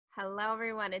Hello,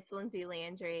 everyone. It's Lindsay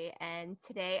Landry, and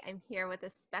today I'm here with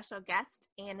a special guest,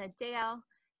 Anna Dale,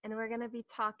 and we're going to be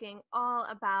talking all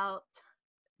about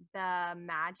the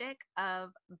magic of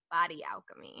body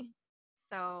alchemy.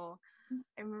 So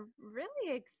I'm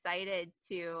really excited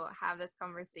to have this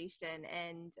conversation,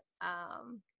 and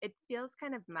it feels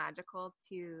kind of magical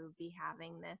to be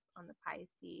having this on the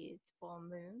Pisces full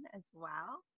moon as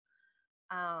well.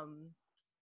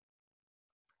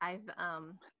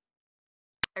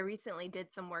 I recently did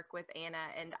some work with Anna,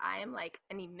 and I'm like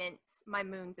my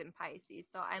moon's in Pisces,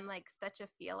 so I'm like such a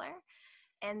feeler.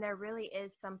 And there really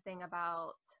is something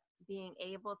about being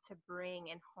able to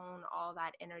bring and hone all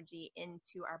that energy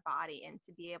into our body and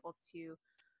to be able to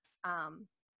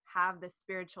have the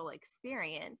spiritual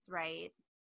experience, right?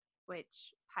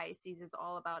 Which Pisces is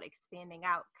all about expanding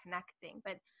out, connecting,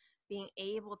 but being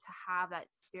able to have that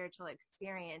spiritual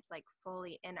experience like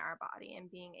fully in our body and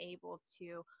being able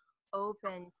to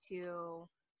open to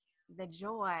the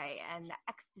joy and the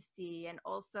ecstasy and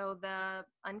also the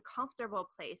uncomfortable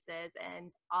places and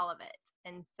all of it.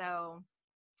 And so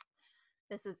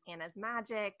this is Anna's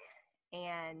magic,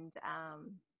 and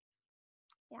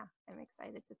yeah, I'm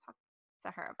excited to talk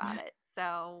to her about it.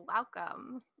 So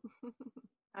welcome.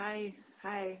 Hi.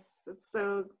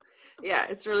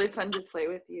 It's really fun to play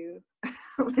with you,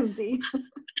 Lindsay.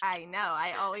 I know.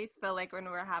 I always feel like when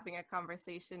we're having a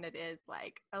conversation, it is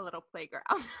like a little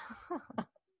playground.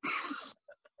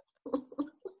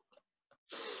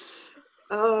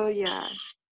 Oh, yeah.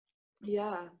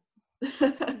 Yeah.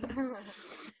 So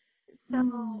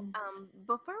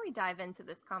before we dive into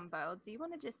this combo, do you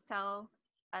want to just tell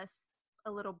us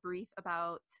a little brief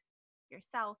about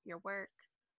yourself, your work,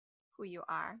 who you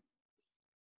are?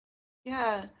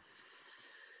 Yeah.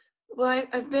 Well,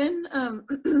 I've been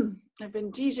I've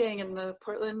been DJing in the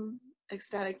Portland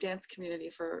Ecstatic Dance community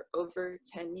for over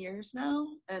 10 years now,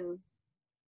 and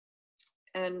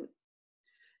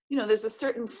there's a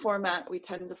certain format we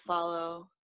tend to follow,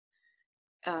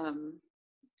 and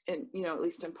at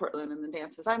least in Portland and the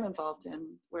dances I'm involved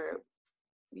in, where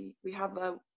we have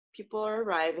people are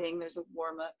arriving. There's a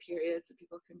warm up period so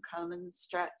people can come and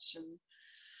stretch, and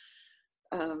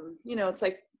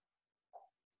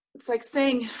it's like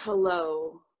saying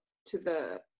hello to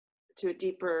a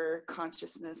deeper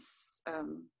consciousness,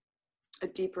 a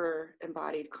deeper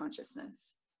embodied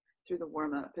consciousness through the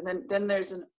warm up, and then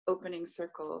there's an opening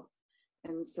circle.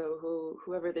 And so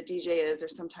whoever the DJ is, or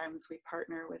sometimes we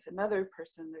partner with another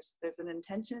person, there's an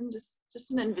intention,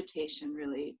 just an invitation,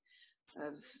 really,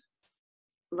 of,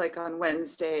 like on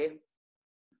Wednesday,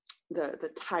 the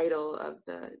title of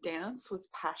the dance was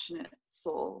Passionate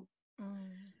Soul.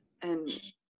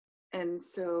 And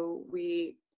so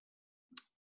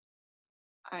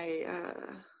I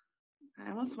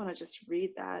almost want to just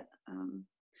read that,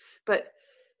 but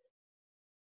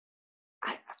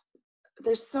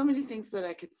there's so many things that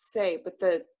I could say, but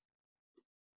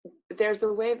there's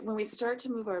a way when we start to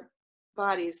move our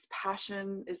bodies,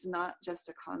 passion is not just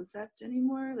a concept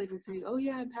anymore. Like we say, oh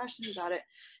yeah, I'm passionate about it,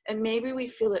 and maybe we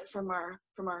feel it from our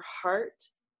heart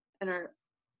and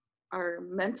our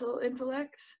mental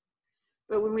intellect.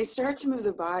 But when we start to move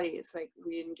the body, it's like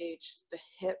we engage the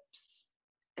hips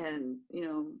and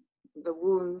the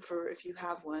womb, for if you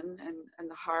have one, and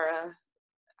the hara,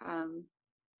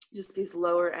 just these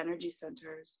lower energy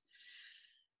centers.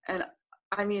 And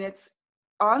I mean, it's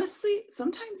honestly,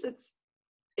 sometimes it's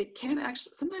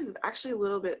actually a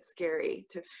little bit scary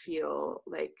to feel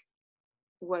like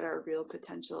what our real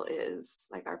potential is,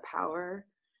 like our power.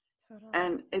 Totally.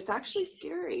 And it's actually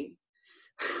scary.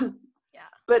 Yeah.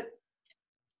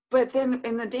 But then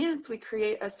in the dance, we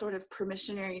create a sort of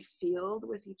permissionary field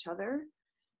with each other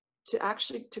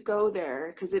to go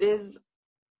there, because it is,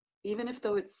 even if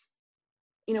though it's,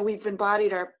 we've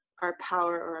embodied our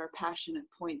power or our passion at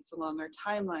points along our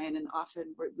timeline, and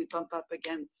often we bump up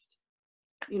against,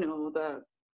 the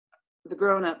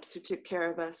grown-ups who took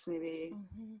care of us. Maybe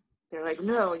they're like,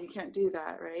 no, you can't do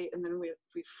that, right? And then we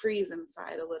freeze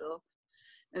inside a little,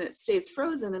 and it stays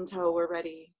frozen until we're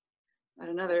ready at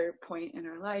another point in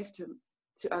our life to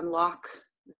unlock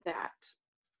that.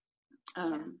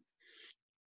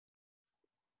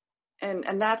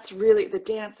 And that's really, the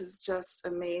dance is just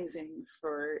amazing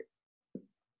for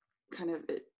kind of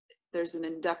it. There's an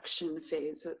induction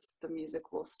phase, so the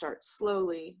music will start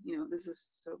slowly.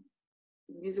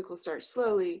 Music will start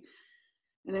slowly,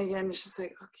 and again, it's just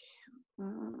like, okay,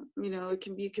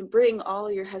 you can bring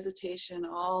all your hesitation,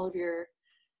 all your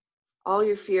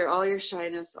fear, all your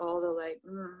shyness, all the like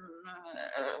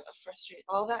frustrated,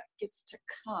 all that gets to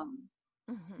come,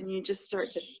 and you just start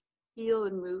to feel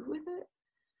and move with it.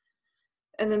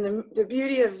 And then the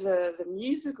beauty of the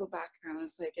musical background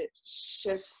is like it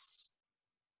shifts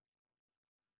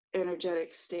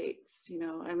energetic states, you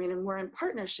know. I mean, and we're in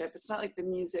partnership. It's not like the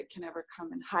music can ever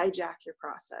come and hijack your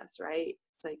process, right?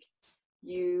 It's like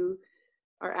you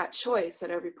are at choice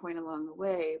at every point along the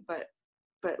way, but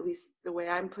at least the way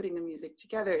I'm putting the music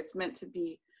together, it's meant to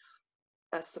be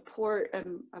a support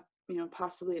and a, you know,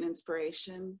 possibly an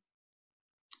inspiration,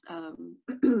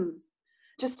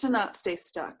 just to not stay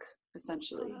stuck,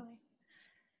 essentially. Totally.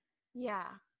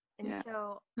 Yeah. And Yeah.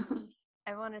 so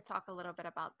I want to talk a little bit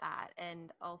about that,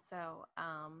 and also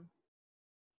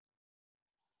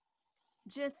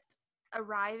just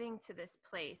arriving to this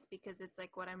place, because it's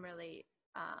like what I'm really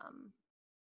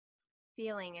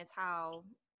feeling is how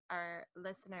our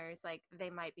listeners, like, they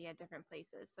might be at different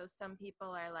places. So some people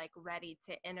are like ready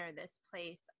to enter this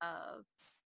place of,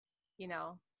 you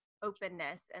know,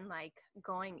 openness and like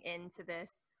going into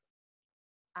this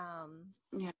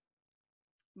Yeah.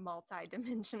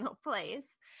 multi-dimensional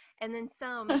place, and then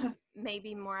some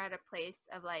maybe more at a place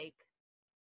of like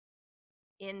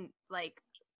in like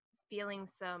feeling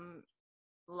some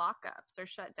lockups or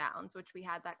shutdowns, which we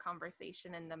had that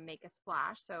conversation in the Make a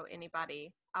Splash. So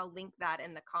anybody, I'll link that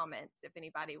in the comments. If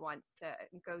anybody wants to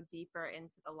go deeper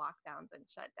into the lockdowns and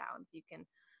shutdowns, you can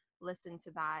listen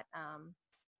to that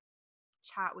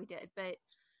chat we did. But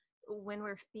when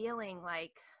we're feeling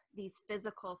like these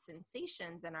physical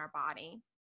sensations in our body,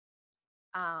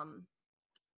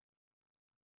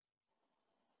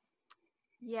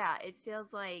 yeah, it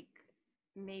feels like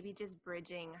maybe just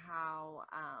bridging how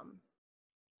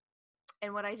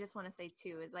and what I just want to say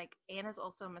too is like Anna's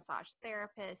also a massage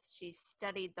therapist. She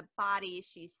studied the body,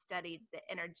 she studied the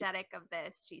energetic of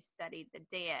this, she studied the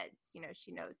dance, you know,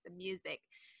 she knows the music.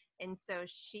 And so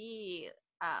she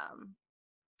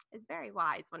is very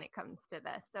wise when it comes to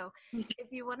this. So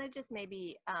if you want to just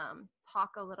maybe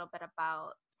talk a little bit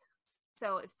about,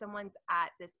 so if someone's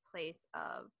at this place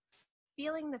of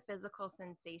feeling the physical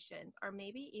sensations, or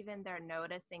maybe even they're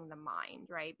noticing the mind,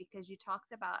 right? Because you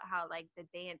talked about how like the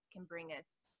dance can bring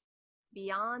us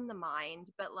beyond the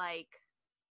mind, but like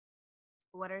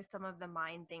what are some of the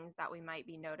mind things that we might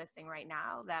be noticing right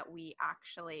now that we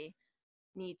actually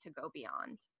need to go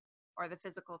beyond, or the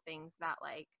physical things that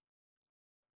like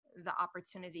the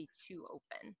opportunity to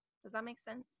open? Does that make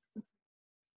sense?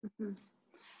 Mm-hmm.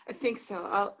 I think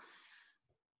so.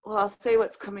 I'll say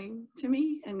what's coming to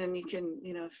me, and then you can,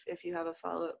 you know, if you have a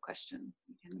follow-up question,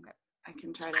 you can, okay. I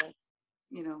can try to,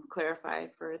 you know, clarify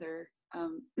further.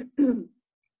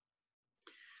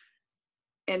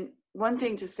 And one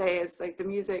thing to say is like the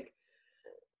music,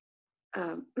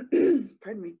 pardon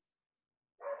me,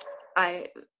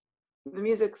 the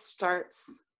music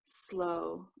starts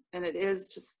slow, and it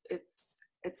is just,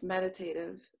 it's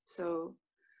meditative. So,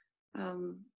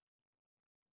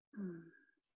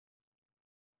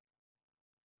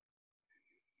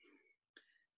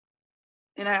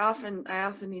 and I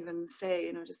often even say,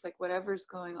 you know, just like whatever's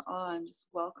going on, just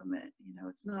welcome it. You know,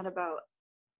 it's not about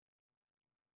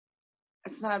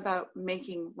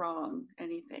making wrong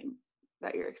anything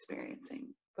that you're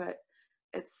experiencing, but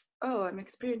it's, oh, I'm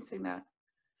experiencing that.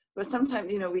 But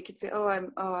sometimes, you know, we could say,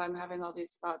 I'm having all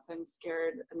these thoughts, I'm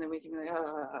scared, and then we can be like,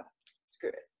 screw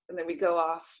it, and then we go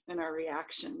off in our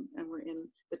reaction, and we're in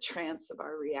the trance of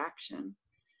our reaction.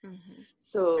 Mm-hmm.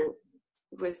 So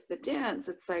with the dance,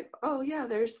 it's like, oh yeah,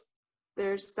 there's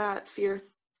that fear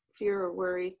or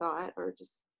worry thought, or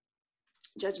just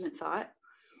judgment thought,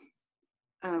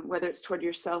 whether it's toward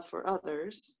yourself or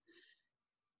others.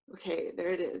 Okay, there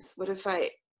it is. What if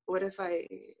I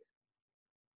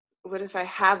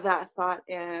have that thought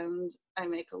and I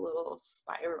make a little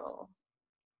spiral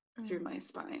through my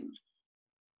spine?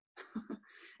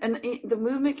 And the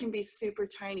movement can be super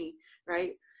tiny,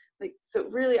 right? Like, so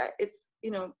really, it's,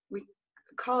 you know, we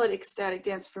call it ecstatic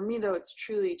dance. For me, though, it's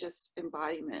truly just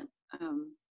embodiment,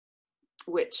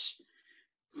 which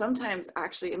sometimes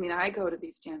actually, I mean, I go to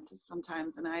these dances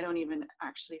sometimes and I don't even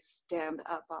actually stand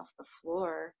up off the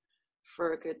floor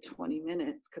for a good 20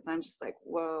 minutes, because I'm just like,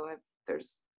 whoa,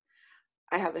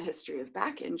 I have a history of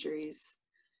back injuries.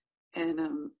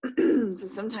 And so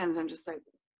sometimes I'm just like,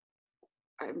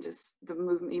 the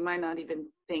movement, you might not even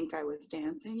think I was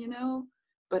dancing, you know,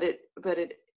 but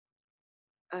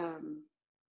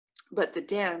the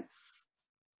dance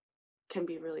can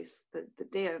be really, the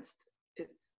dance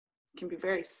can be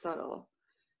very subtle,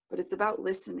 but it's about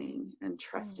listening and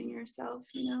trusting yourself,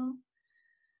 you know.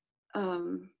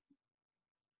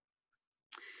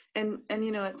 And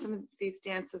you know, at some of these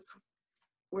dances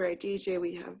where I DJ,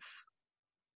 we have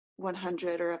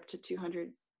 100 or up to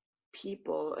 200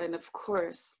 people, and of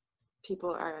course people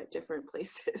are at different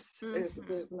places.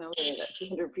 There's no way that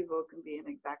 200 people can be in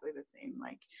exactly the same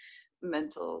like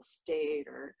mental state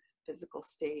or physical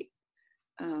state.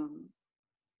 And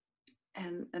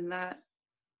that,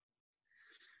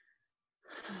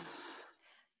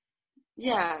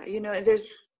 yeah, you know,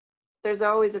 there's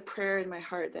always a prayer in my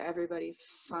heart that everybody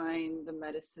find the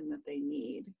medicine that they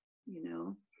need, you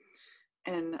know.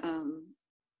 And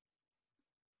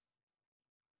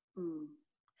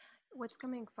what's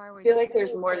coming forward I feel like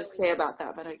there's more to say about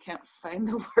that, but I can't find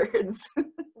the words.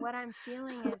 What I'm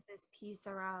feeling is this piece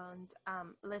around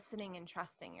listening and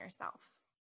trusting yourself.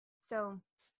 So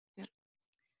yeah.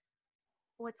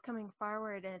 What's coming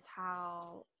forward is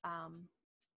how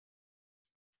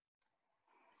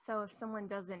so if someone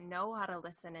doesn't know how to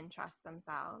listen and trust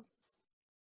themselves,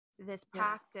 this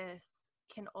practice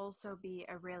can also be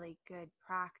a really good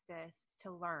practice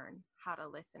to learn how to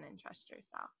listen and trust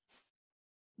yourself.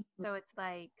 So it's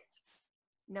like,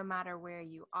 no matter where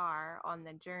you are on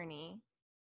the journey,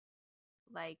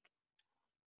 like,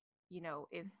 you know,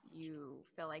 if you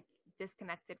feel like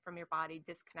disconnected from your body,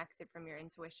 disconnected from your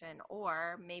intuition,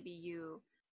 or maybe you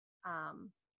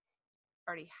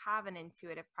already have an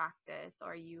intuitive practice,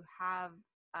 or you have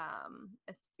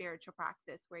a spiritual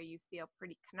practice where you feel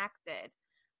pretty connected,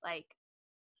 like,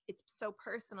 it's so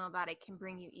personal that it can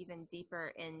bring you even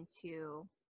deeper into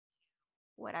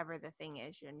whatever the thing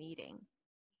is you're needing.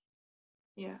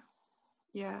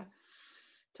 Yeah,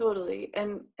 totally.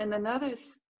 And another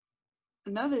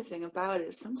thing about it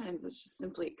is sometimes it's just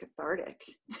simply cathartic.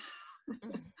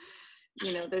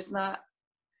 You know, there's not,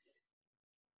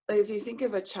 like, if you think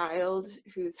of a child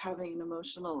who's having an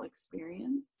emotional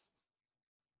experience,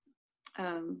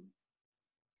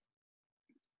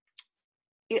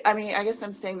 I mean, I guess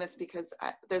I'm saying this because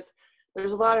there's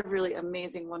a lot of really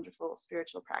amazing, wonderful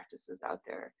spiritual practices out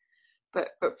there, but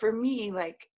for me,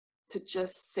 like, to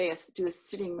just do a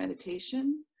sitting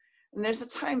meditation, and there's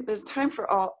time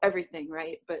for everything,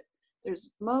 right? But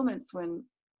there's moments when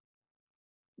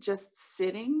just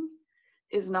sitting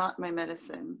is not my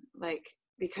medicine, like,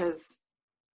 because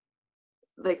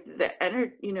like the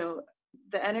energy, you know,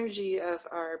 the energy of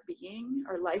our being,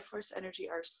 our life force energy,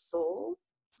 our soul,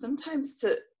 sometimes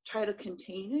to try to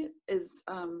contain it is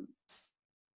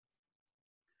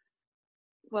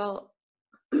well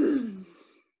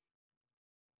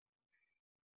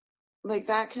like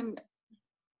that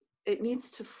it needs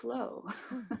to flow.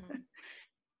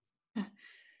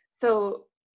 So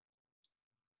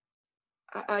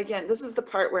again, this is the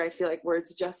part where I feel like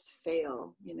words just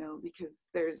fail, you know, because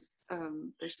there's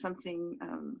something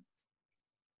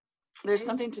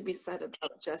to be said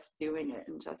about just doing it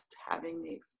and just having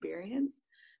the experience,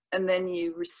 and then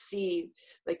you receive,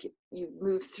 like, you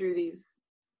move through these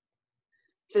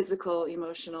physical,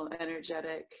 emotional,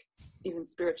 energetic, even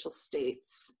spiritual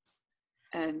states,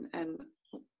 and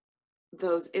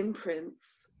those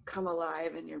imprints come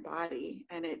alive in your body,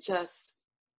 and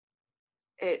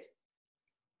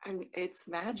I mean, it's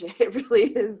magic. It really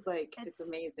is, like, it's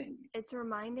amazing. It's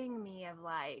reminding me of,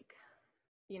 like,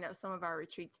 you know, some of our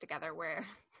retreats together where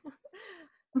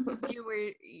you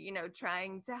were, you know,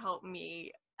 trying to help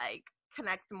me, like,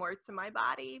 connect more to my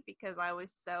body because I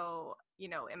was so, you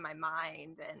know, in my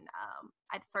mind. And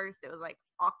at first it was like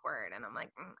awkward, and I'm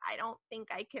like, I don't think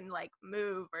I can, like,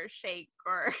 move or shake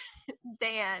or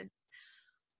dance.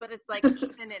 But it's like,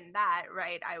 even in that,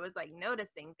 right, I was, like,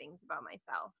 noticing things about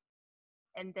myself.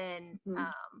 And then,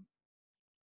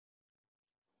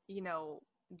 you know,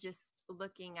 just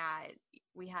looking at,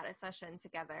 we had a session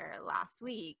together last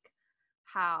week,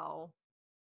 how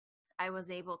I was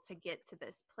able to get to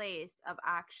this place of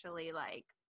actually, like,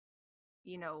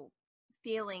 you know,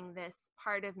 feeling this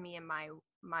part of me in my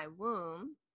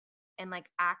womb, and, like,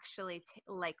 actually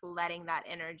like letting that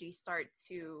energy start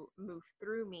to move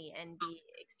through me and be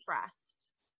expressed.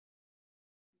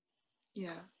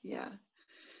 Yeah.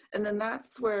 And then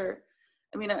that's where,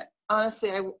 I mean, honestly,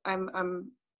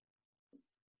 I'm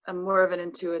more of an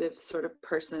intuitive sort of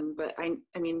person, but I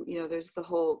mean, you know, there's the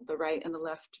right and the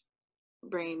left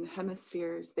brain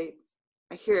hemispheres.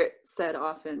 I hear it said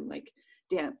often, like,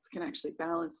 dance can actually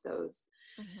balance those.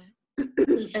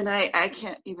 And I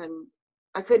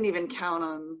couldn't even count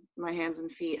on my hands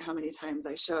and feet how many times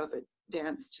I show up at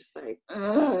dance just like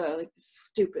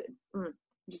stupid,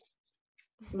 just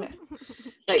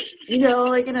like, you know,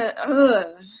 like in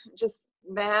a just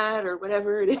mad or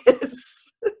whatever it is.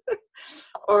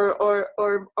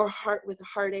 or heart with a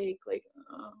heartache, like,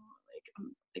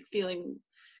 I'm like feeling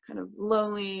kind of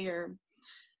lonely or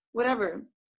whatever,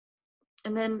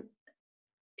 and then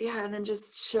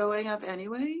just showing up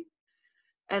anyway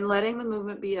and letting the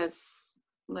movement be as,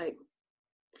 like,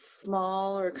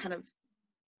 small or kind of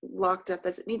locked up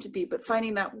as it needs to be, but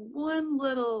finding that one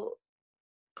little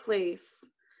place.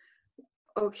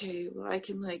 Okay, well, I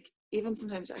can like, even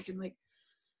sometimes I can like,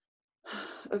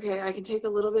 okay, I can take a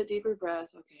little bit deeper breath.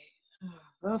 Okay,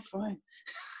 oh, fine.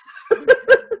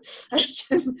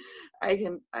 I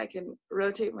can, I can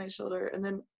rotate my shoulder, and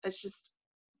then it's just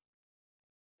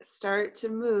start to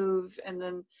move, and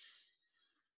then,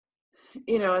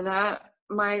 you know, and that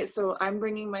so I'm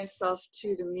bringing myself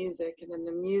to the music, and then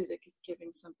the music is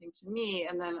giving something to me,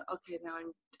 and then okay, now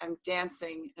I'm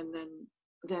dancing, and then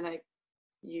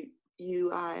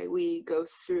we go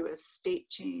through a state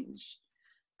change.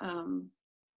 And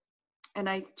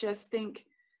I just think,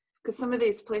 because some of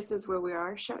these places where we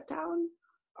are shut down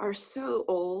are so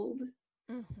old,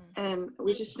 and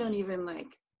we just don't even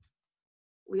like,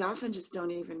 we often just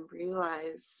don't even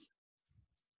realize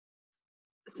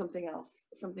something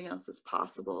else is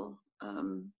possible.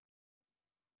 And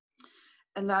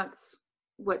that's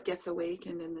what gets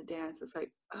awakened in the dance. It's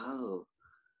like, oh,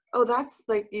 that's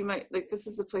like, you might like, this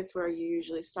is the place where you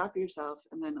usually stop yourself,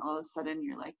 and then all of a sudden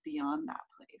you're like beyond that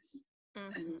place,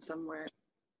 and somewhere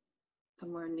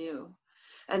new,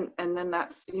 and then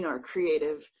that's, you know, our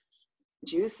creative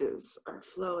juices are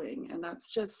flowing, and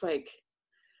that's just like,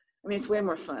 I mean, it's way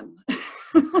more fun.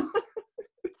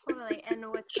 Totally. And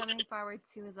what's coming forward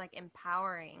too is like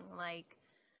empowering, like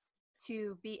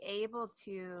to be able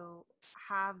to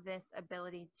have this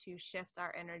ability to shift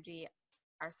our energy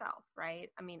ourselves, right?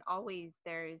 I mean, always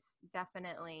there's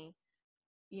definitely,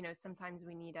 you know, sometimes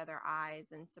we need other eyes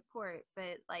and support,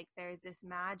 but like there's this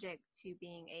magic to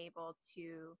being able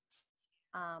to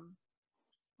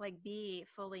like be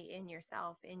fully in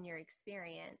yourself, in your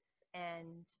experience,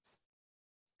 and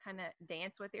kind of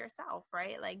dance with yourself,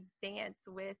 right? Like dance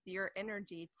with your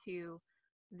energy to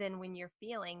then when you're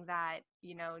feeling that,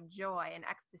 you know, joy and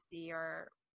ecstasy or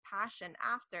passion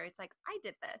after, it's like, I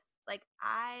did this. Like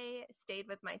I stayed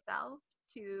with myself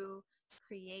to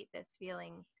create this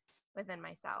feeling within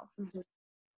myself.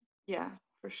 Yeah,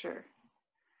 for sure.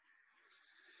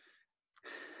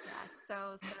 Yeah,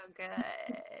 so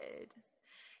good.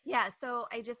 Yeah, so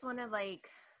I just want to like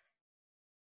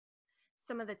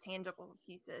some of the tangible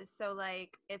pieces. So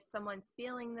like if someone's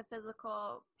feeling the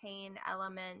physical pain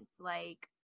elements, like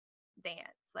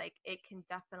dance, like it can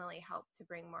definitely help to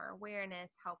bring more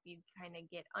awareness, help you kind of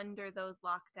get under those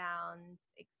lockdowns,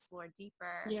 explore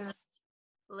deeper, Yeah.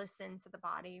 listen to the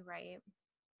body, right?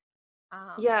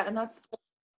 Yeah, and that's,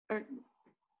 or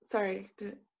sorry,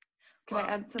 can I Well,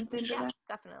 add something to yeah, that?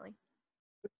 definitely.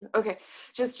 Okay,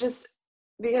 just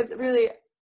because really,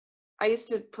 I used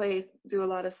to do a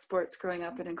lot of sports growing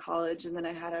up and in college, and then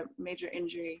I had a major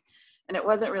injury, and it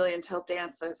wasn't really until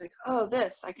dance I was like, oh,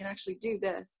 I can actually do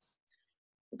this.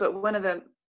 But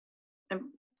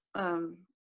um,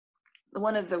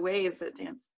 one of the ways that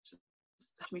dance just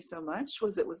helped me so much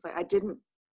was, it was like I didn't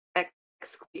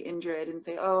exclude injury. I didn't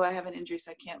say, oh, I have an injury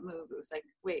so I can't move. It was like,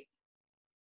 wait,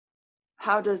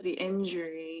 how does the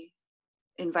injury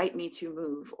invite me to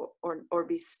move, or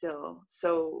be still?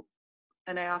 So,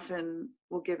 and I often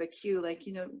will give a cue, like,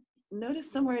 you know,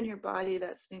 notice somewhere in your body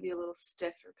that's maybe a little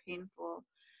stiff or painful,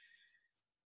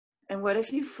 and what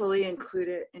if you fully include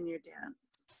it in your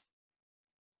dance?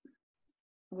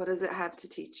 What does it have to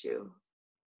teach you?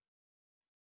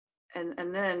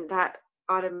 And then that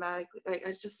automatically, like,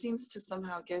 it just seems to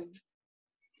somehow give,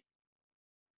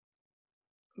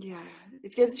 yeah,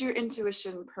 it gives your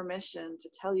intuition permission to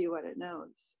tell you what it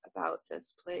knows about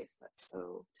this place that's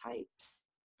so tight.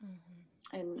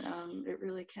 And it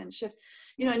really can shift,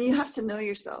 you know, and you have to know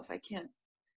yourself.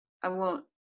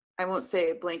 I won't say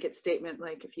a blanket statement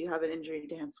like, if you have an injury,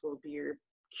 dance will be your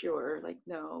cure. Like,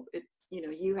 no, it's, you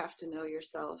know, you have to know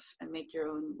yourself and make your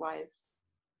own wise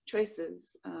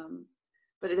choices.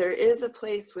 But there is a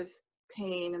place with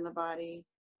pain in the body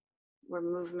where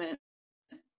movement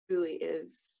truly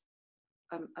is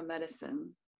a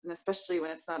medicine. And especially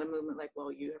when it's not a movement like,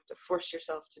 well, you have to force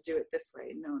yourself to do it this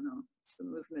way. No, it's a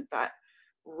movement that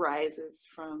rises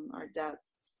from our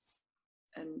depths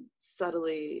and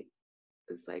subtly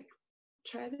is like,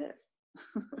 try this.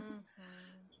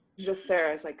 Just there,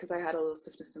 I was like, because I had a little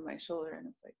stiffness in my shoulder, and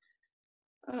it's like,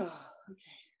 oh, okay,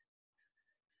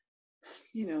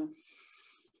 you know.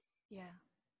 Yeah.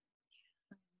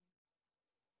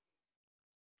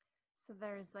 So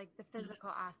there's like the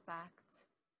physical aspect,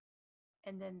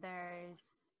 and then there's,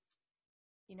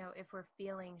 you know, if we're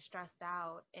feeling stressed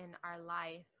out in our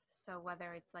life, so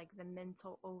whether it's like the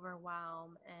mental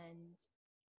overwhelm and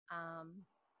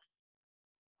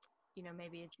you know,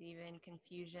 maybe it's even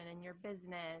confusion in your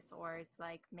business, or it's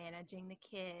like managing the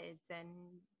kids and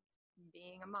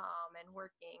being a mom and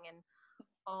working and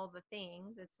all the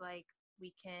things, it's like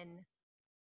we can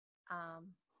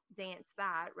dance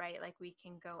that, right? Like we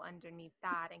can go underneath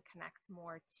that and connect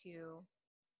more to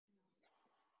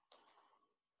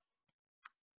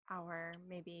our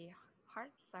maybe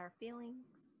hearts, our feelings.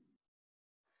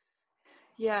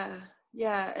 Yeah,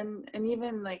 and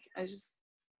even like I just,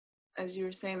 as you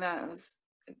were saying that, I was,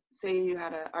 say you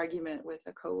had an argument with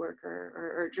a coworker,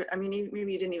 or I mean,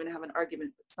 maybe you didn't even have an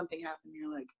argument, but something happened.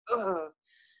 You're like, oh,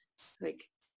 like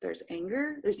there's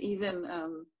anger. There's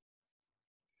even,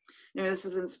 this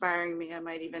is inspiring me. I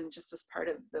might even, just as part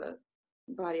of the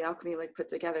Body Alchemy, like put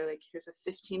together, like here's a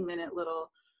 15-minute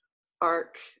little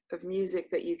arc of music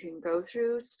that you can go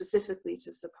through specifically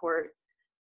to support,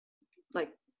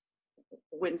 like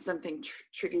when something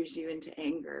triggers you into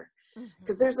anger.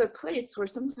 Because there's a place where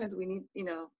sometimes we need,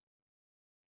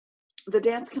 the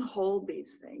dance can hold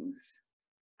these things.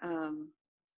 The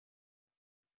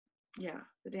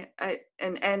dance,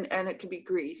 and it could be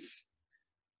grief,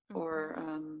 or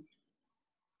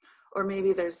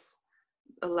maybe there's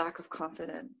a lack of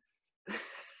confidence.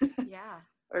 Yeah.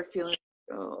 Or feeling,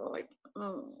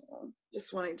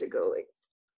 just wanting to go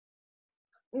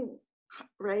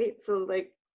right. So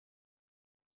like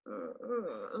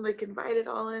invite it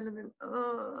all in, and then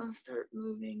start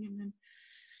moving, and then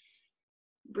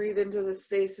breathe into the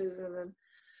spaces, and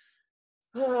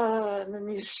then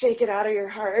you shake it out of your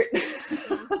heart.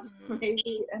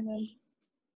 Maybe, and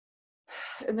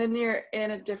then you're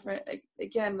in a different,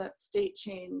 again, that state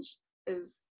change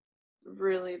is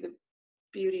really the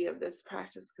beauty of this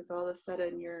practice, because all of a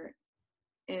sudden you're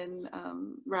in,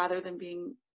 rather than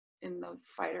being in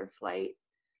those fight or flight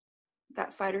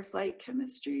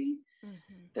chemistry,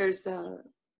 there's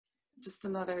just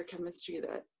another chemistry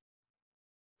that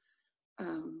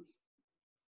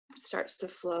starts to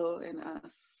flow in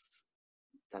us,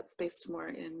 that's based more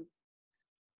in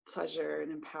pleasure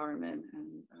and empowerment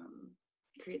and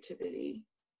creativity.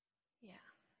 Yeah.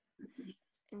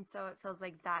 And so it feels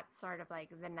like that's sort of like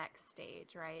the next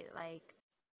stage, right? Like,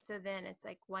 so then it's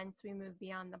like once we move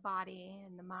beyond the body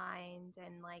and the mind,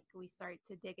 and like we start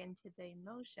to dig into the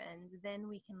emotions, then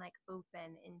we can like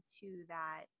open into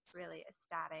that really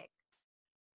ecstatic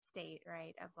state,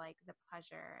 right? Of like the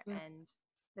pleasure and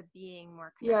the being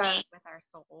more connected with our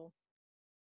soul.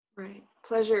 Right.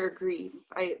 Pleasure or grief.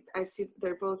 I see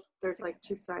they're like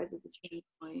two sides of the same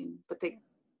coin, but it's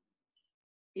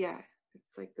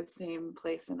like the same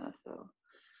place in us though.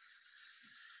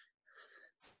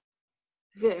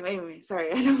 Yeah, anyway,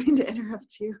 sorry, I don't mean to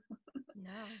interrupt you. No.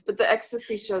 But the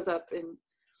ecstasy shows up in,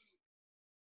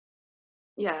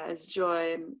 as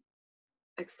joy and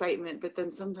excitement, but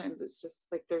then sometimes it's just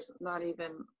like there's not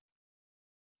even,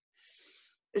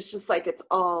 it's just like it's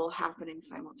all happening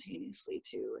simultaneously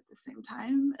too at the same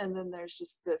time. And then there's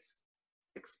just this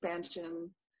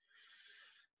expansion.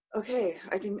 Okay,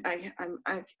 I'm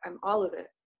all of it.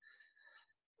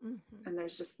 And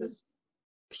there's just this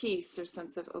peace or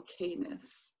sense of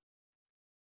okayness.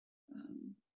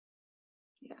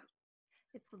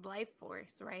 It's life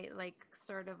force, right? Like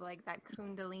sort of like that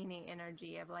kundalini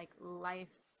energy of like life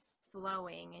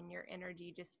flowing and your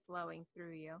energy just flowing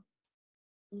through you.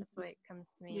 That's what it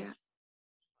comes to me.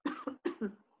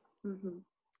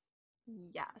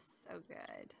 Yes, so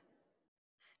good.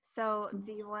 So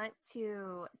do you want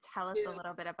to tell us a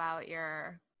little bit about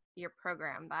your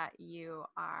program that you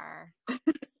are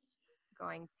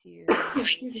going to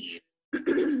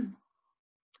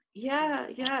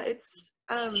It's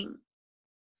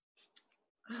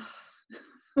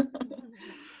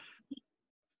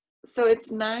so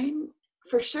it's 9,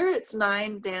 for sure it's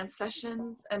 9 dance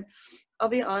sessions. And I'll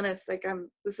be honest, like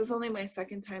this is only my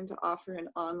second time to offer an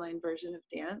online version of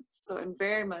dance, so I'm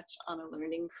very much on a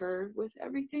learning curve with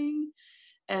everything.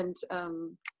 And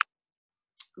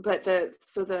but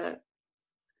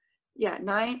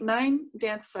nine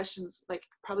dance sessions, like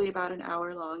probably about an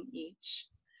hour long each.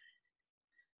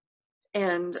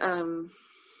 And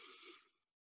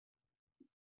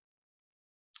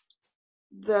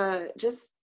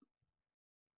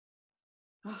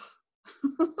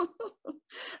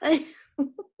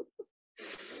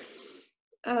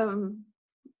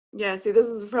see, this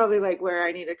is probably like where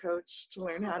I need a coach to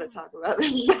learn how to talk about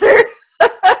this better.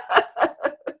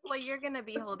 Well, you're going to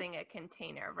be holding a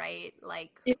container, right?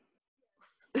 Like no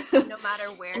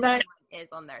matter where someone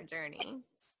is on their journey.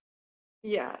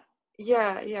 Yeah.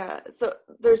 So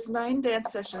there's 9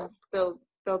 dance sessions. They'll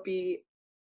be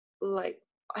like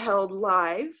held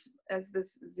live as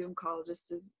this Zoom call,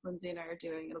 just as Lindsay and I are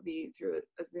doing. It'll be through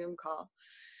a Zoom call.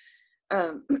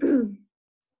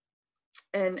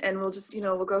 and we'll just,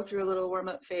 we'll go through a little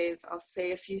warm-up phase. I'll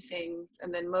say a few things,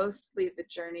 and then mostly the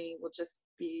journey will just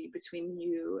be between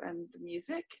you and the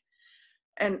music.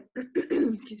 And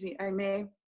excuse me, I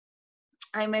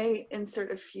may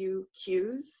insert a few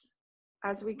cues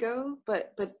as we go,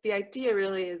 but the idea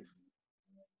really is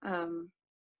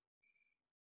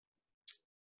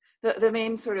the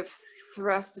main sort of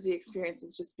thrust of the experience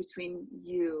is just between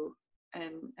you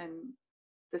and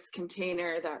this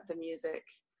container that the music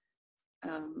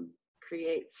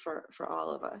creates for all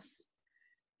of us.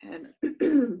 And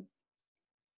and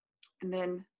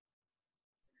then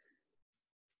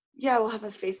we'll have a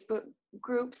Facebook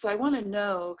group. So I want to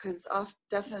know, because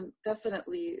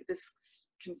definitely this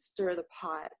can stir the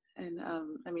pot. And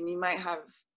I mean,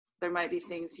 there might be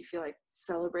things you feel like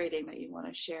celebrating that you want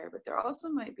to share, but there also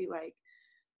might be like,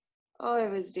 oh, I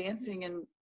was dancing and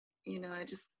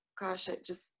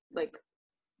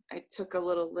I took a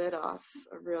little lid off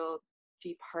a real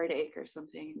deep heartache or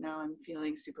something. Now I'm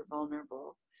feeling super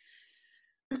vulnerable.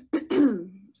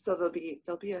 So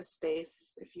there'll be a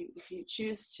space if you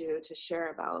choose to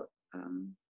share about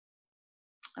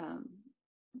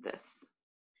this.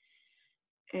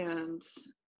 And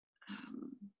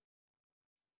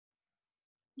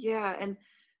and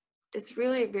it's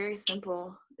really very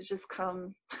simple. It's just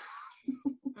come.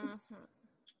 Mm-hmm.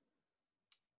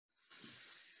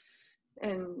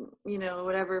 And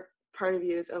whatever part of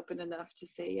you is open enough to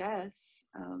say yes,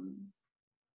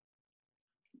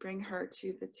 bring her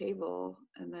to the table,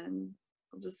 and then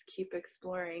we'll just keep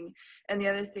exploring. And the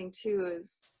other thing too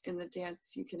is, in the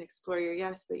dance you can explore your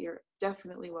yes, but you're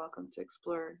definitely welcome to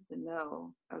explore the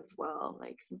no as well.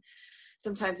 Like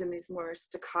sometimes in these more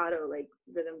staccato like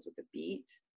rhythms with the beat,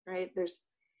 right, there's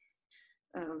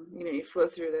you flow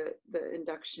through the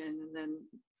induction, and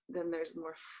then there's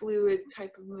more fluid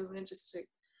type of movement just to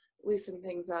loosen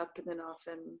things up, and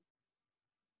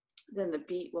then the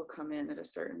beat will come in at a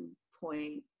certain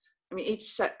point. I mean, each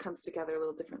set comes together a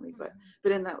little differently, but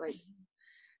in that, like,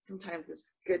 sometimes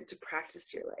it's good to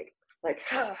practice your like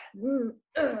no,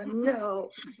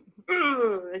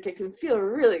 like it can feel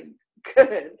really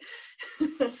good.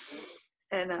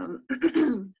 And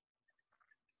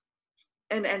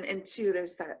and two,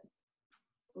 there's that,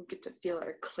 we get to feel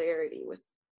our clarity with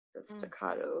the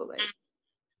staccato like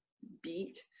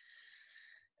beat,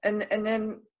 and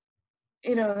then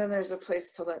then there's a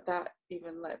place to let that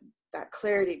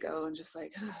clarity go, and just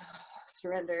like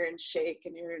surrender and shake,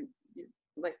 and you're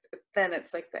like, then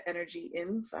it's like the energy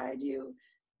inside you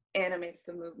animates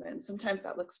the movement. Sometimes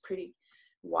that looks pretty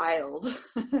wild.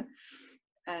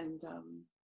 And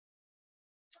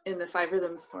in the 5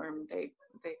 rhythms form, they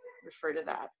refer to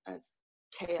that as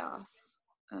chaos.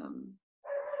 I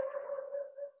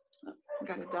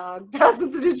got a dog.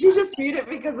 Did you just mute it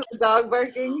because of the dog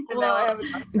barking? And now I have a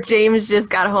dog barking. James just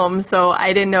got home, so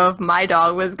I didn't know if my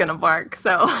dog was gonna bark,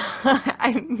 so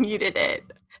I muted it.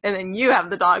 And then you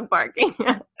have the dog barking.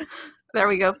 There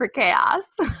we go for chaos.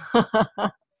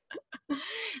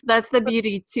 That's the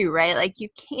beauty too, right? Like, you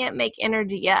can't make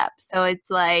energy up. So it's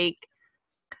like,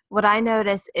 what I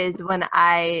notice is when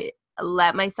I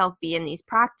let myself be in these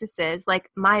practices, like,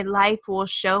 my life will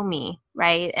show me,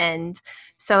 right? And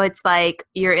so it's like,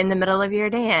 you're in the middle of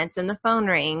your dance and the phone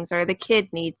rings, or the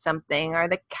kid needs something, or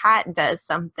the cat does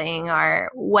something, or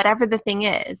whatever the thing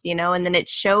is, and then it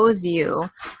shows you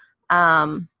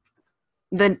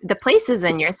the places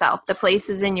in yourself,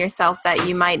 that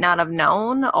you might not have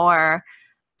known, or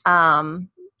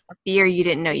fear you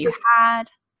didn't know you had.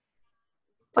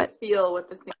 To feel what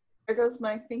the thing. There goes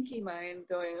my thinky mind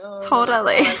going, oh,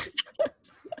 totally.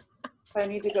 I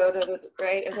need to go to the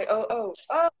right. It's like, oh,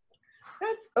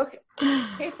 that's okay.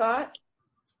 Hey, thought,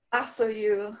 lasso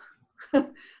you.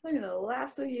 I'm gonna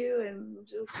lasso you and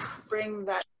just bring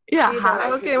that. Yeah,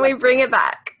 how can we bring it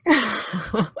back?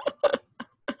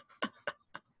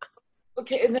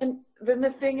 Okay, and then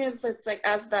the thing is, it's like,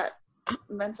 as that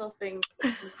mental thing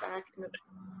comes back, and it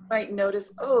might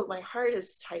notice, oh, my heart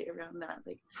is tight around that.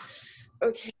 Like,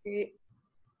 okay,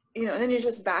 and then you're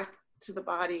just back to the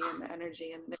body and the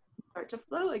energy, and then start to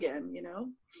flow again.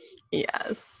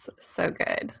 Yes, so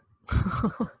good.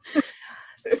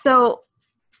 So,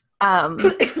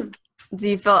 do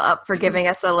you feel up for giving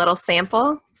us a little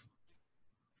sample?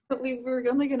 We were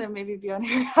only gonna maybe be on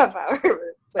here a half hour.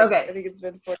 But okay, I think it's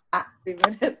been 43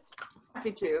 minutes.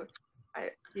 Happy to.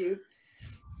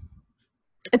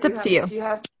 It's up to you. If you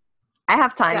have, I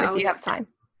have time. If you have time.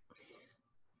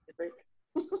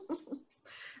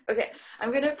 Okay,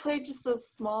 I'm gonna play just a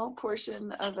small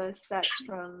portion of a set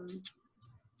from,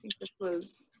 I think this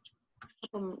was,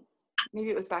 maybe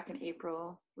it was back in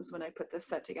April was when I put this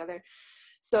set together.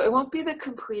 So it won't be the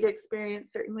complete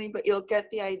experience, certainly, but you'll get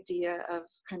the idea of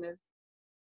kind of,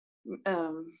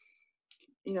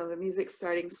 you know, the music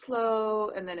starting slow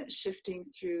and then it's shifting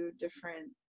through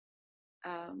different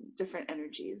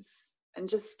energies, and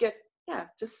just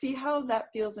just see how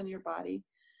that feels in your body,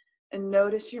 and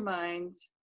notice your mind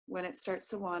when it starts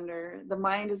to wander. The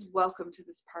mind is welcome to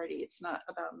this party. It's not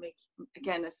about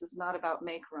again, this is not about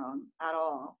make wrong at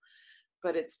all,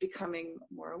 but it's becoming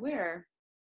more aware.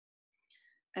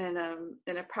 And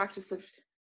in a practice of,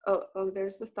 oh,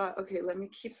 there's the thought, okay, let me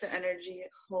keep the energy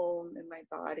at home in my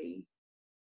body,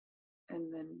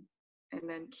 and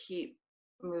then keep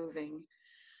moving.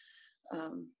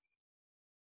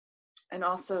 And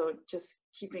also just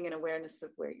keeping an awareness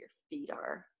of where your feet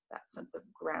are. That sense of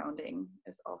grounding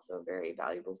is also a very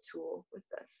valuable tool with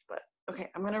this. But okay,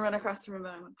 I'm gonna run across the room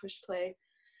and I'm gonna push play.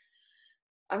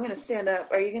 I'm gonna stand up.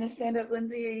 Are you gonna stand up,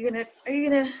 Lindsay? You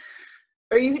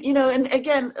know, and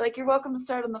again, like, you're welcome to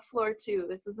start on the floor too.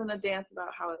 This isn't a dance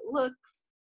about how it looks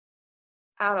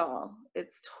at all.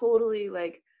 It's totally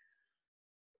like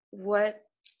what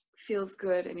feels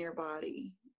good in your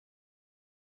body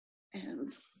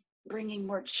and bringing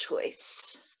more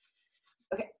choice.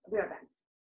 Okay, I'll be right back.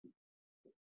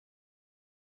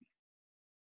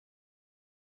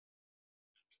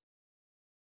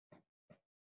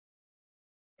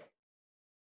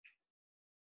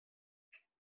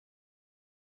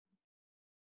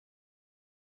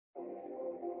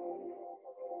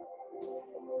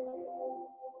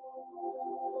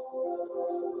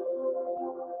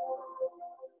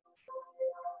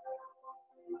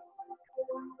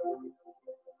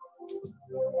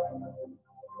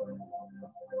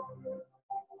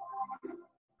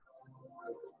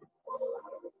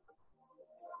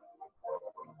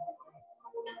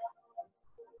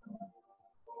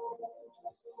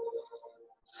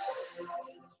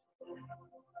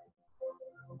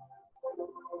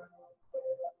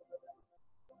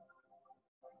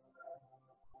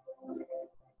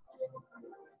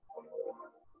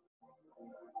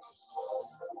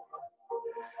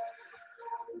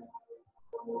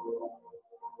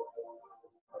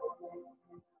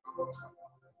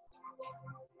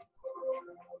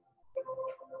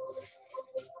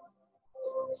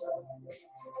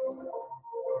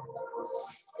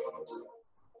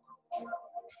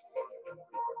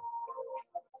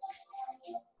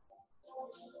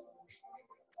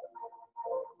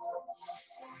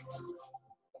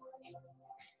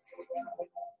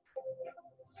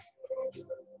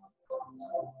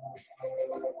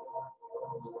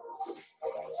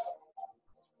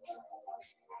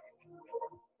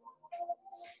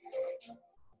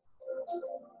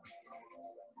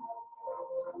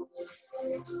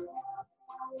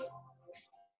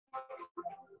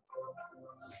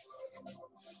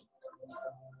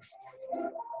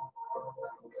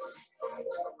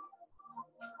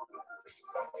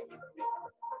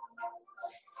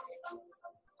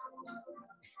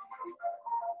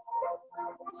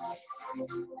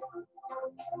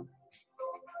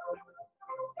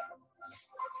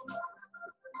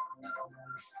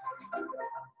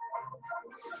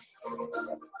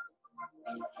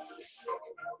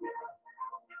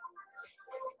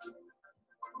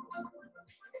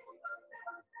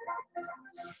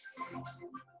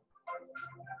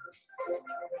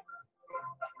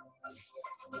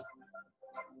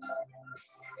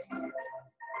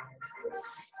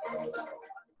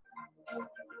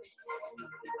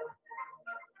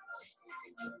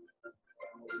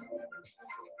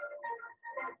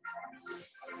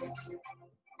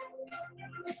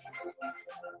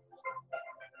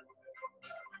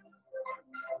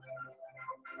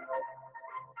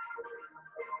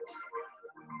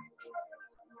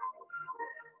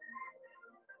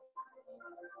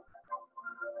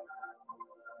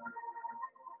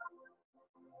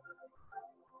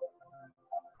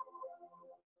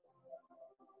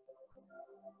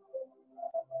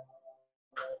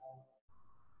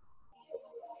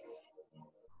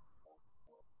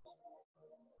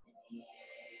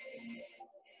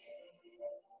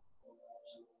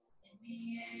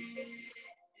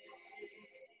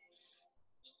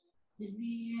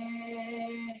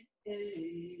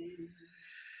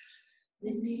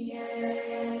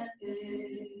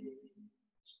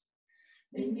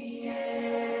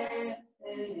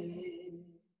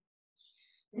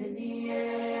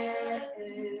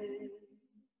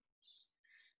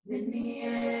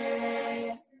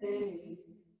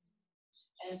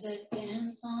 As I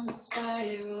dance on the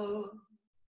spiral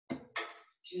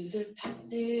through the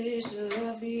passage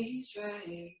of these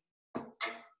rites,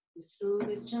 with the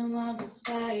wisdom of the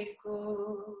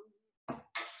cycle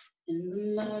and the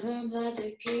mother blood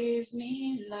that gives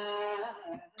me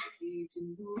life,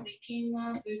 and the waking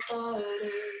of her daughter,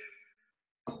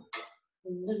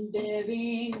 from the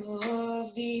burying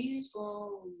of these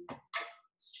bones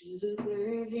to the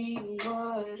birthing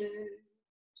waters,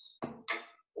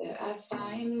 where I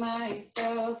find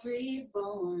myself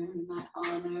reborn. I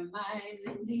honor my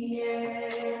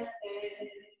lineage,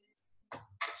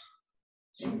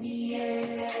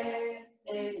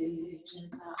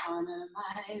 as I honor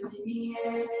my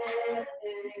lineage,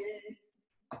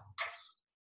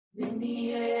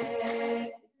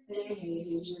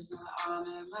 as I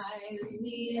honor my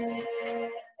lineage,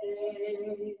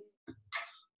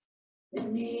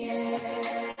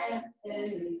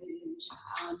 I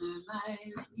honor my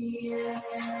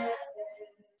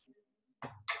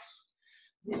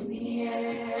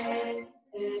lineage,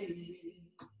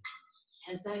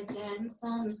 as I dance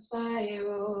on the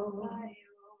spiral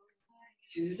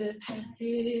through the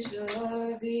passage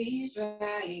of these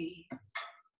rites,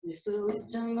 with the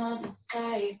wisdom of the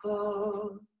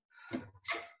cycle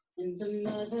and the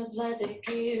mother blood that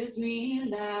gives me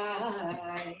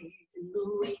life, and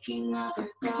the waking of her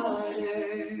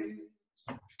daughters,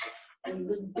 and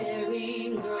the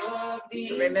bearing of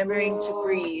these remembering to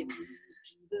breathe, to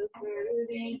the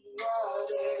birthing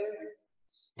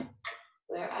waters,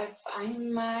 where I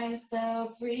find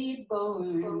myself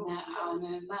reborn. I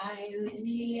honor my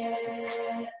lineage,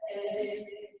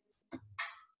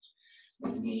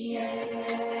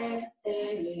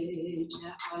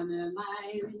 I honor my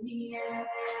lineage,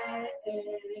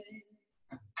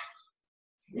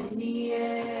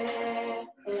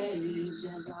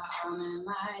 as I honor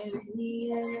my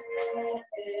lineage,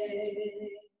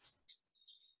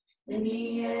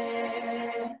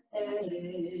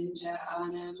 I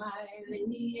honor my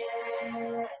lineage,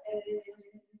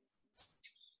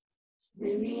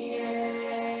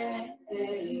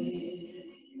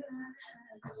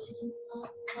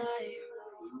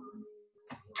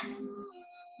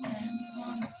 dance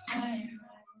on the spiral,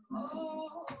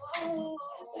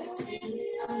 as I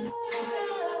dance on the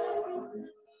spiral,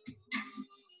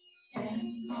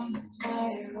 dance on the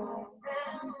spiral,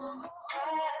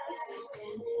 as I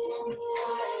dance on the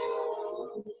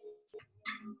spiral,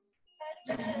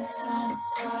 dance on the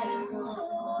spiral,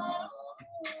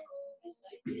 as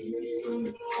I dance on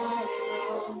the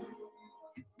spiral,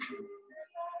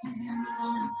 dance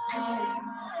on the spiral,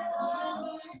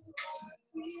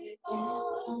 as I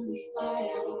dance on the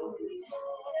spiral,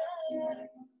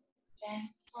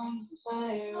 dance on the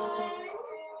spiral,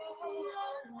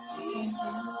 as I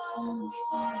dance on the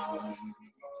spiral.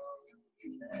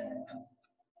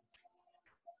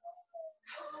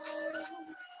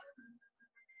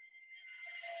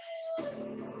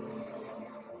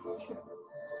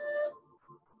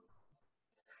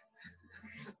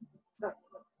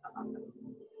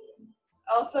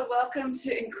 Also welcome to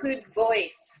include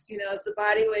voice. You know, as the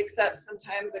body wakes up,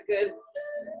 sometimes a good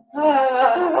or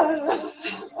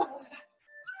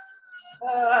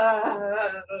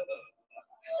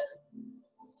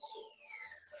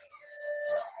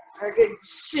a good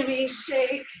shimmy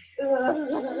shake.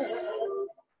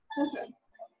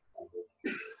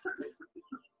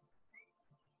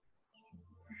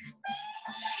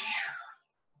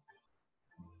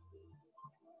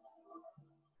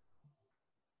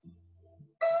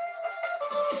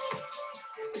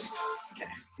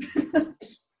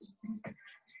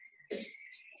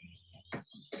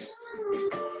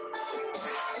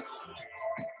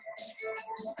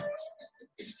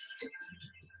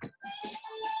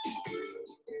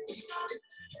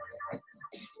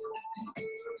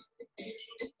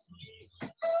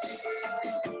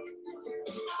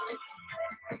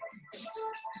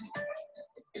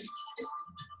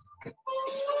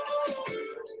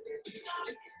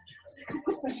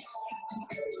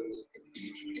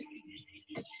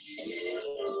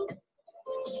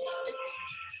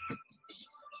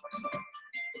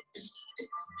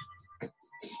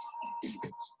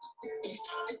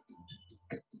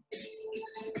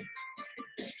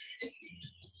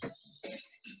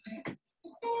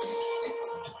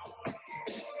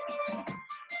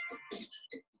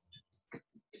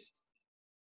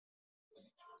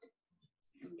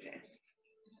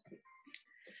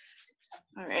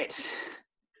 All right.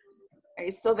 Are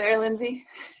you still there, Lindsay?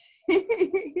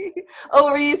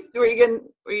 Oh, were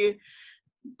you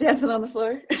dancing on the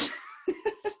floor?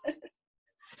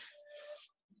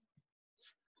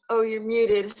 Oh, you're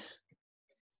muted.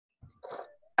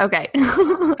 Okay.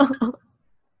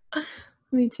 Let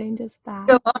me change this back.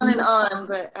 Go on and on,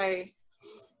 but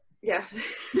yeah.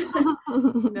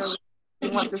 No, I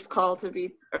don't want this call to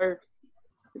be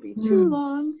too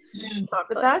long.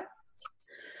 But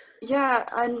Yeah,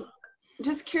 I'm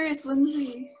just curious,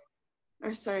 Lindsay,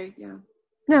 or sorry, yeah.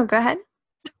 No, go ahead.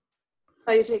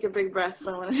 Oh, you take a big breath,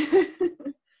 so I want to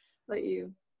let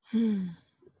you.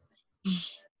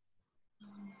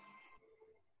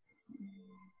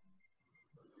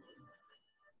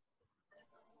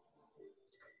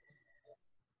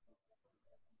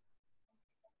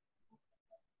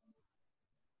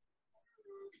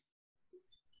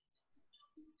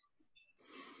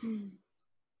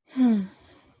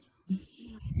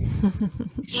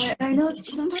 I know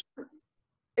sometimes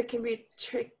it can be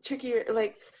trickier.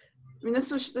 Like, I mean,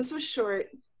 this was short,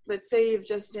 but say you've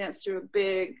just danced through a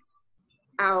big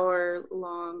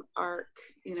hour-long arc,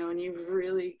 you know, and you've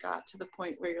really got to the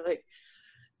point where you're like,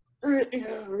 you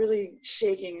know, really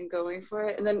shaking and going for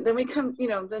it, and then we come, you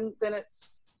know, then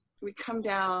we come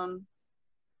down,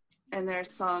 and there are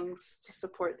songs to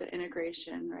support the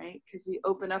integration, right? Because we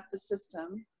open up the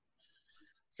system,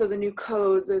 so the new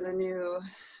codes or the new,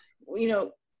 you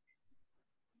know,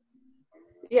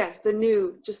 yeah, the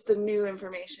new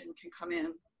information can come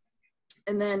in,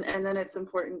 and then it's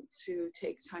important to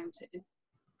take time to,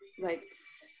 like,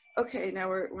 okay, now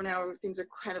things are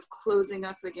kind of closing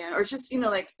up again, or just, you know,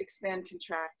 like expand,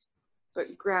 contract,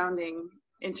 but grounding,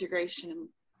 integration.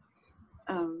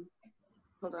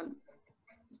 Hold on.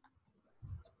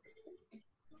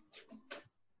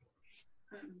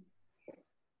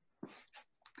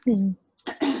 I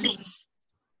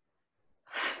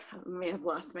may have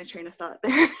lost my train of thought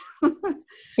there.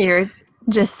 You're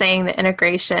just saying the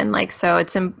integration, like, so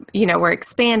it's, you know, we're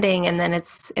expanding, and then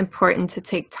it's important to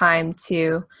take time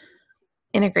to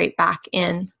integrate back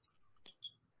in.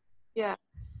 Yeah,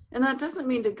 and that doesn't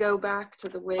mean to go back to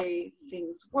the way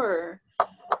things were,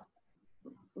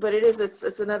 but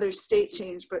it's another state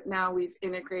change, but now we've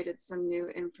integrated some new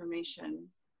information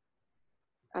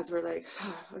as we're like,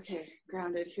 oh, okay,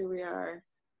 grounded, here we are.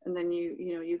 And then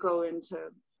you go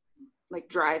into like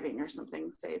driving or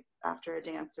something, say after a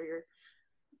dance, or you're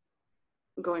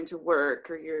going to work,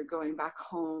 or you're going back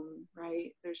home,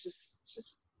 right? There's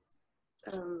just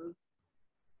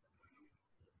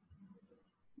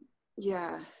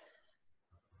yeah,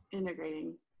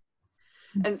 integrating.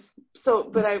 And so,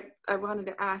 but I wanted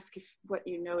to ask if what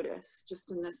you noticed just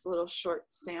in this little short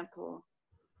sample.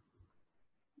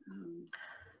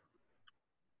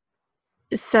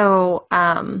 So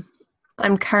I'm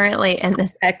currently in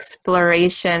this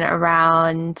exploration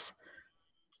around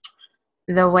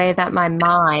the way that my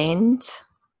mind,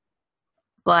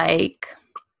 like,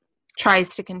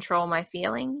 tries to control my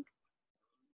feeling.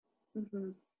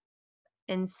 Mm-hmm.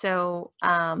 And so,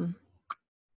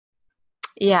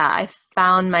 yeah, I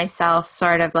found myself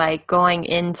sort of like going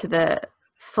into the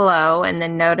flow and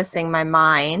then noticing my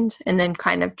mind, and then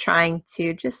kind of trying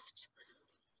to just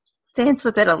dance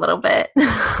with it a little bit.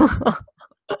 Yeah.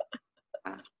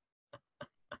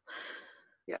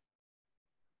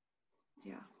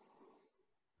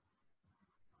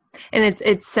 And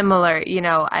it's similar, you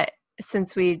know,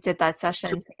 since we did that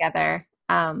session together,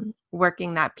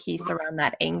 working that piece around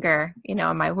that anger, you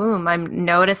know, in my womb, I'm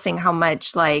noticing how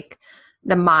much, like,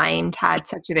 the mind had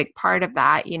such a big part of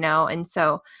that, you know, and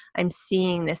so I'm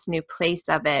seeing this new place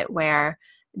of it where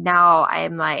now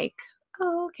I'm like,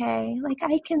 oh, okay, like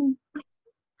I can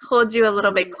hold you a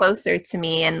little bit closer to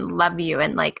me and love you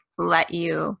and like let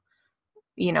you,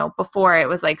 you know, before it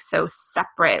was like so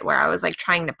separate where I was like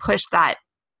trying to push the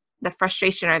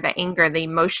frustration or the anger, the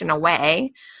emotion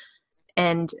away.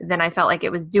 And then I felt like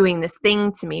it was doing this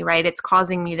thing to me, right? It's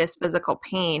causing me this physical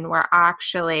pain, where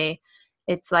actually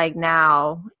it's like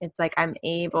now it's like I'm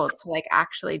able to like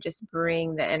actually just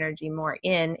bring the energy more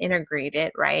in, integrate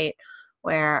it, right?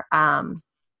 Where,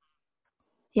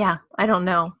 yeah, I don't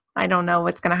know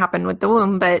what's going to happen with the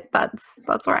womb, but that's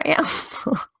where I am.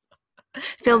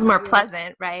 It feels more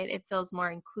pleasant, right? It feels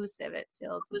more inclusive. It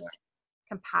feels more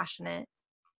compassionate,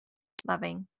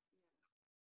 loving.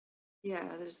 Yeah,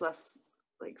 there's less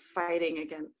like fighting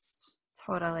against.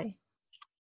 Totally.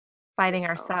 Fighting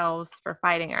ourselves for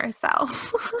fighting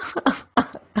ourselves.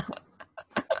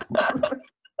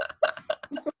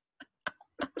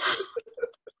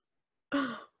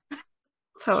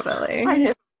 Totally. I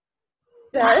know.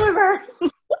 Ever.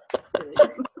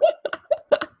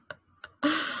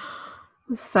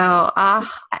 So, I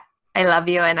love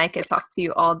you, and I could talk to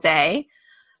you all day.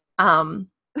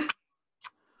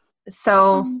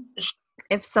 So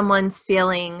if someone's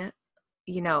feeling,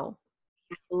 you know,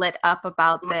 lit up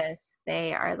about this,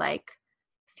 they are like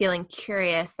feeling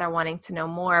curious, they're wanting to know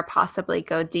more, possibly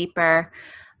go deeper,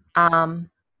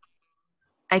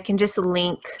 I can just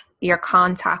link your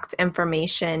contact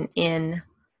information in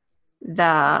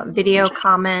the video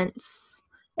comments,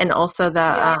 and also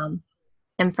the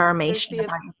information the,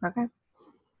 about your program.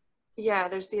 Yeah,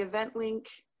 there's the event link,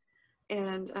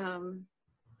 and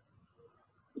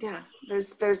yeah,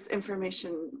 there's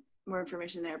information, more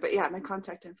information there. But yeah, my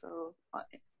contact info,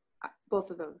 both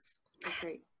of those are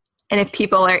great. And if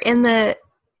people are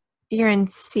you're in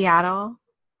Seattle?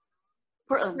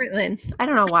 Portland. I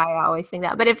don't know why I always think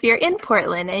that, but if you're in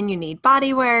Portland and you need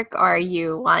body work or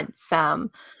you want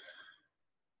some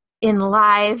in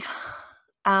live,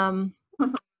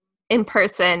 in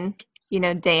person,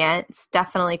 dance,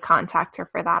 definitely contact her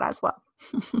for that as well.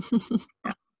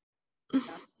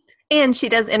 And she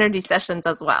does energy sessions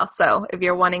as well. So if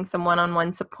you're wanting some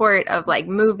one-on-one support of like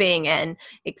moving and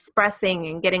expressing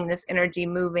and getting this energy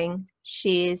moving,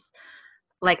 she's,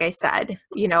 like I said,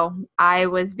 I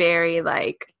was very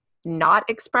like not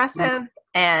expressive,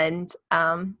 and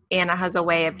Anna has a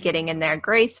way of getting in there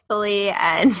gracefully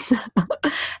and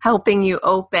helping you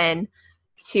open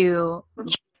to,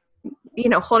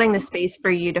 holding the space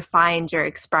for you to find your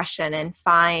expression and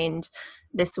find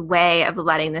this way of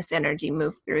letting this energy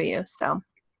move through you. So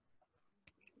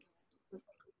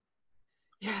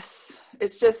yes,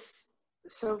 it's just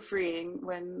so freeing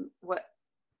when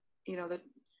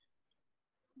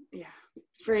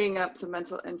freeing up the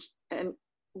mental and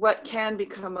what can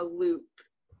become a loop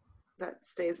that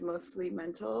stays mostly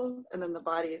mental, and then the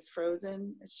body is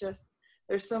frozen. It's just,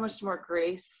 there's so much more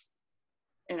grace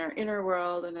in our inner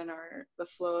world and in the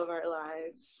flow of our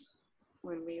lives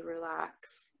when we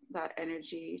relax that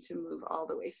energy to move all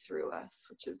the way through us,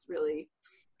 which is really,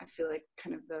 I feel like,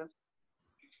 kind of the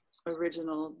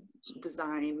original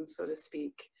design, so to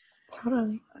speak.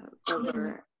 Totally. Of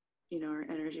our, our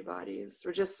energy bodies.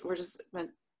 We're just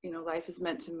meant, life is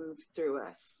meant to move through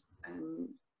us, and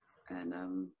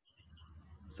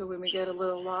so when we get a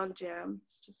little log jam,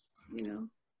 it's just,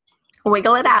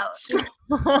 wiggle it out.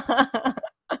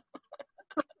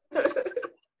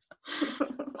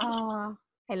 Oh,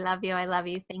 I love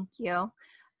you. Thank you.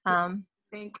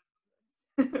 Thank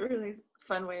you. Really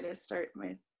fun way to start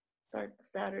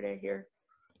Saturday here.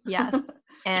 Yes.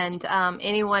 And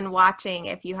anyone watching,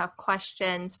 if you have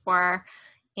questions for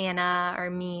Anna or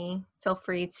me, feel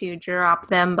free to drop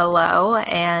them below,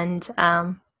 and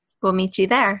we'll meet you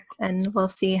there and we'll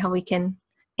see how we can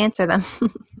answer them.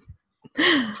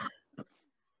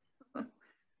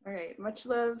 All right. Much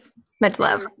love. Much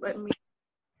love. Let me.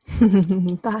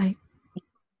 Bye.